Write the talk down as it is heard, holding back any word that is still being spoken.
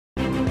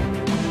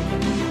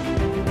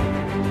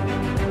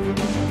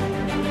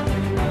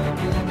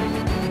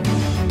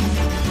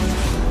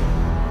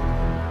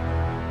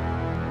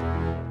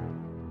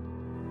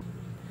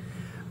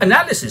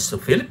Analysis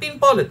of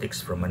Philippine politics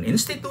from an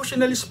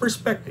institutionalist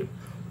perspective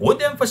would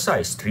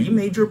emphasize three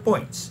major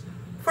points.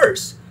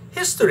 First,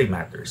 history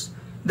matters.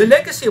 The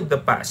legacy of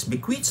the past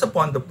bequeaths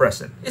upon the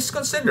present is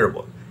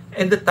considerable,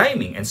 and the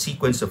timing and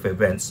sequence of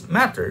events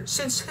matter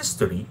since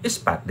history is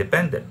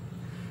path-dependent.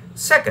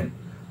 Second,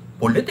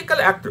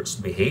 political actors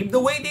behave the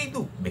way they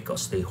do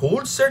because they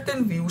hold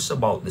certain views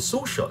about the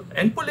social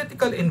and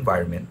political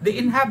environment they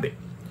inhabit.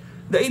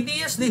 The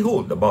ideas they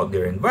hold about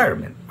their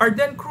environment are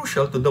then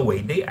crucial to the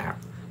way they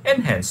act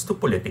and hence to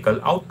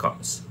political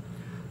outcomes.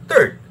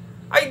 Third,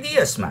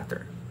 ideas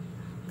matter.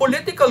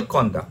 Political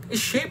conduct is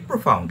shaped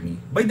profoundly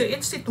by the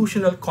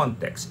institutional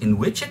context in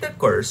which it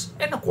occurs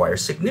and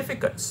acquires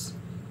significance.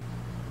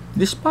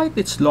 Despite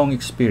its long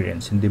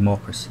experience in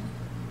democracy,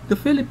 the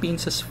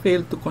Philippines has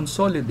failed to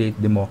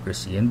consolidate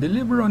democracy and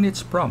deliver on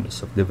its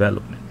promise of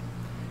development.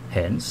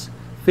 Hence,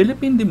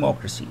 Philippine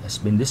democracy has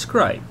been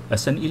described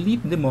as an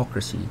elite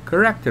democracy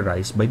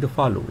characterized by the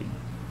following.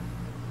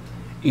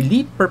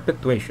 Elite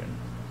perpetuation.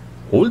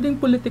 Holding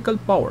political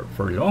power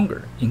for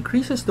longer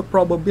increases the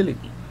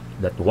probability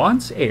that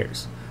one's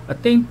heirs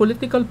attain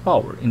political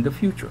power in the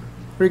future,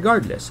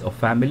 regardless of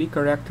family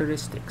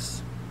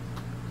characteristics.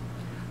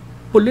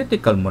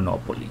 Political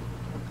monopoly.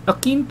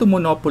 Akin to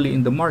monopoly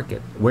in the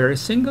market, where a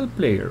single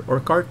player or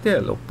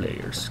cartel of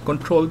players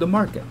control the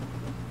market.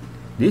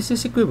 This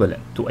is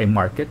equivalent to a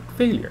market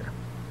failure.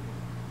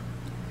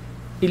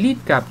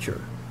 Elite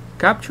capture.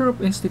 Capture of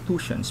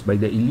institutions by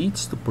the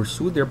elites to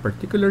pursue their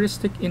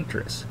particularistic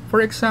interests, for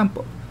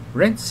example,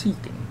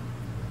 rent-seeking.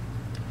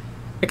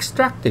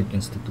 Extractive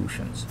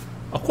institutions.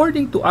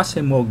 According to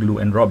Acemoglu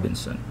and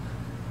Robinson,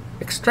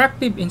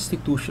 extractive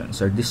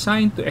institutions are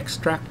designed to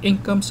extract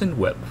incomes and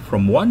wealth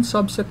from one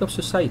subset of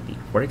society,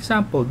 for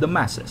example, the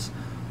masses,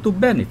 to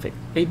benefit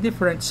a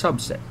different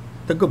subset,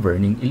 the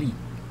governing elite.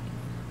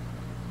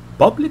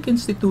 Public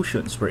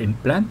institutions were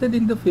implanted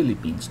in the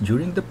Philippines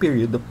during the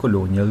period of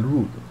colonial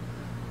rule.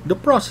 The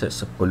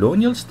process of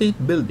colonial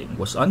state building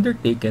was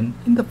undertaken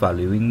in the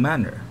following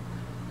manner.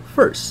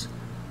 First,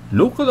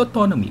 local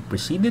autonomy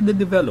preceded the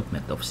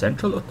development of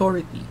central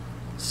authority.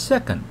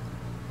 Second,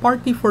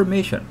 party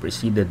formation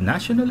preceded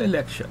national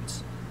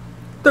elections.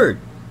 Third,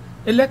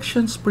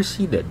 elections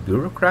preceded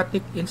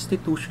bureaucratic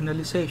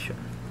institutionalization.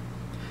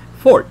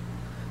 Fourth,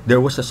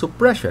 there was a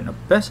suppression of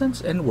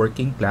peasants and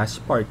working class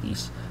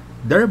parties,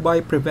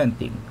 thereby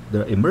preventing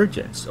the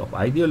emergence of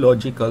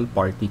ideological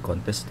party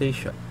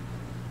contestation.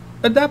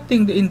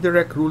 Adapting the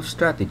indirect rule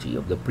strategy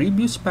of the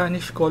previous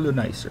Spanish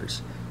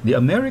colonizers, the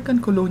American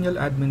colonial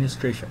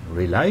administration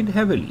relied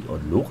heavily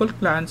on local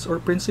clans or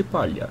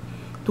principalia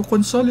to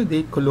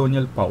consolidate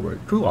colonial power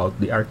throughout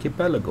the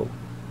archipelago.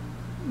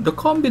 The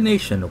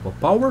combination of a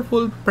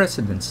powerful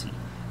presidency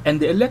and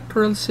the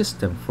electoral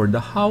system for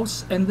the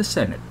House and the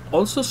Senate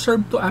also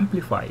served to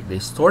amplify the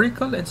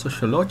historical and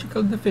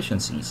sociological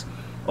deficiencies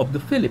of the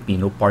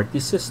Filipino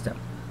party system.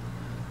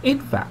 In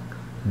fact,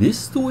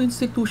 these two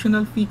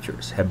institutional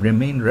features have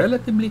remained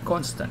relatively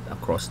constant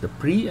across the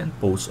pre- and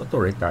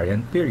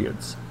post-authoritarian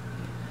periods.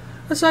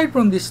 Aside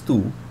from these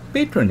two,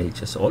 patronage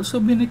has also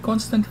been a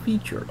constant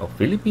feature of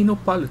Filipino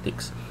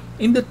politics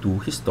in the two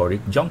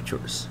historic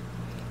junctures.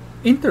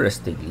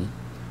 Interestingly,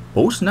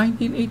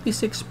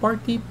 post-1986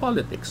 party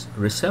politics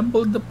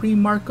resembled the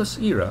pre-Marcos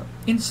era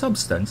in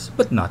substance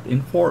but not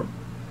in form.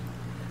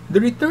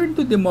 The return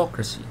to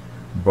democracy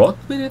brought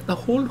with it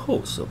a whole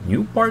host of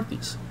new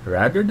parties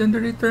rather than the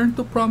return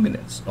to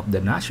prominence of the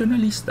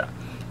nationalista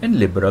and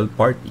liberal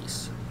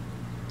parties.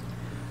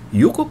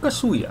 Yuko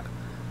Kasuya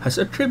has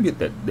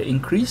attributed the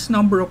increased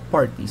number of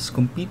parties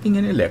competing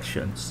in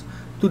elections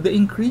to the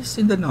increase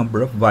in the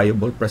number of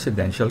viable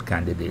presidential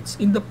candidates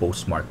in the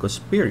post-Marcos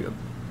period.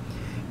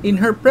 In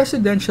her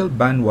presidential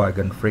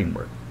bandwagon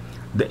framework,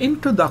 the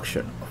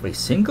introduction of a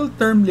single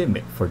term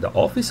limit for the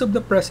office of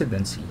the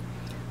presidency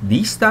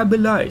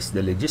destabilized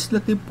the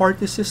legislative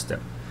party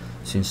system,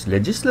 since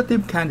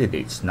legislative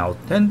candidates now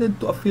tended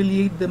to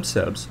affiliate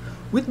themselves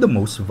with the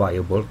most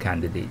viable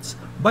candidates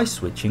by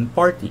switching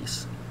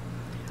parties.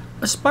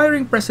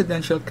 Aspiring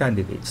presidential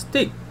candidates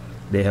think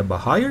they have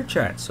a higher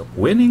chance of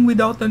winning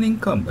without an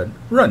incumbent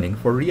running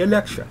for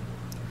re-election.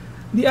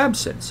 The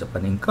absence of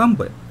an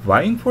incumbent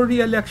vying for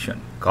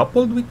re-election,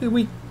 coupled with the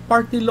weak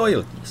party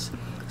loyalties,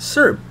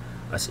 serve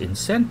as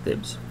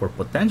incentives for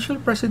potential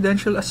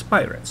presidential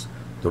aspirants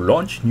to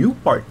launch new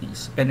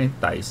parties and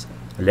entice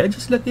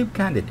legislative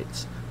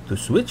candidates to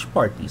switch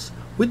parties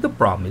with the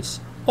promise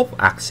of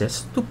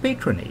access to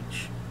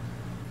patronage.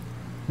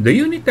 The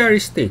unitary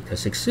state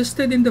has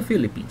existed in the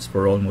Philippines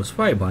for almost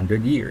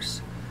 500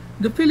 years.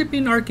 The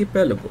Philippine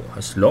archipelago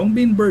has long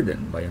been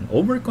burdened by an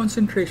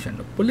overconcentration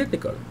of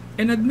political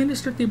and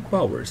administrative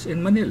powers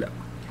in Manila,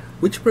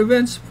 which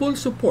prevents full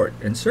support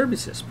and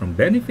services from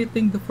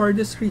benefiting the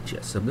farthest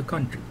reaches of the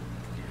country.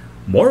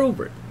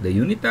 Moreover, the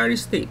unitary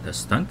state has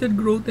stunted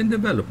growth and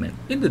development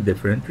in the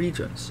different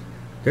regions.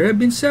 There have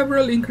been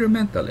several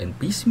incremental and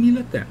piecemeal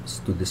attempts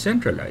to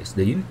decentralize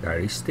the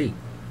unitary state.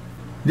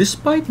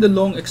 Despite the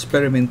long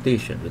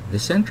experimentation with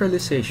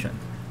decentralization,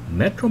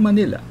 Metro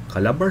Manila,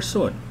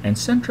 Calabarzon, and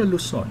Central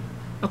Luzon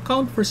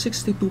account for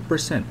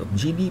 62% of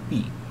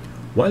GDP,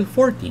 while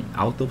 14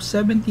 out of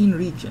 17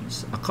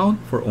 regions account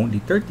for only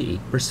 38%.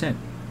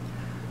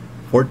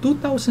 For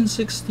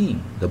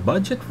 2016, the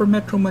budget for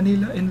Metro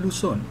Manila and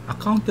Luzon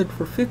accounted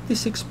for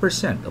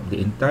 56% of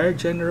the entire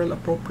General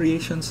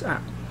Appropriations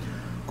Act,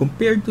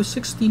 compared to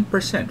 16%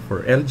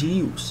 for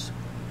LGUs.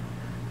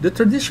 The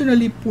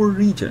traditionally poor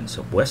regions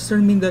of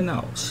Western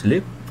Mindanao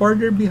slipped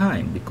farther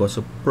behind because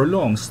of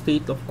prolonged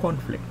state of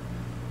conflict.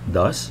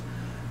 Thus,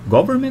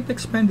 government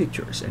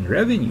expenditures and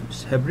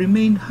revenues have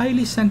remained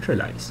highly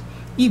centralized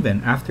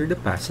even after the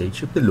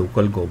passage of the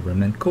Local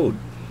Government Code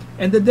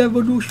and the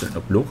devolution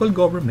of local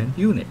government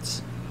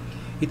units.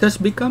 It has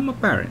become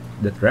apparent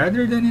that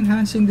rather than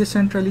enhancing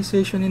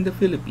decentralization in the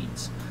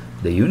Philippines,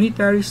 the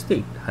unitary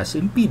state has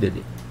impeded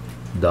it.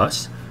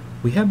 Thus,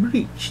 we have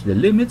reached the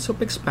limits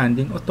of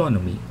expanding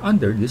autonomy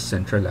under this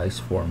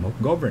centralized form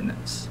of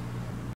governance.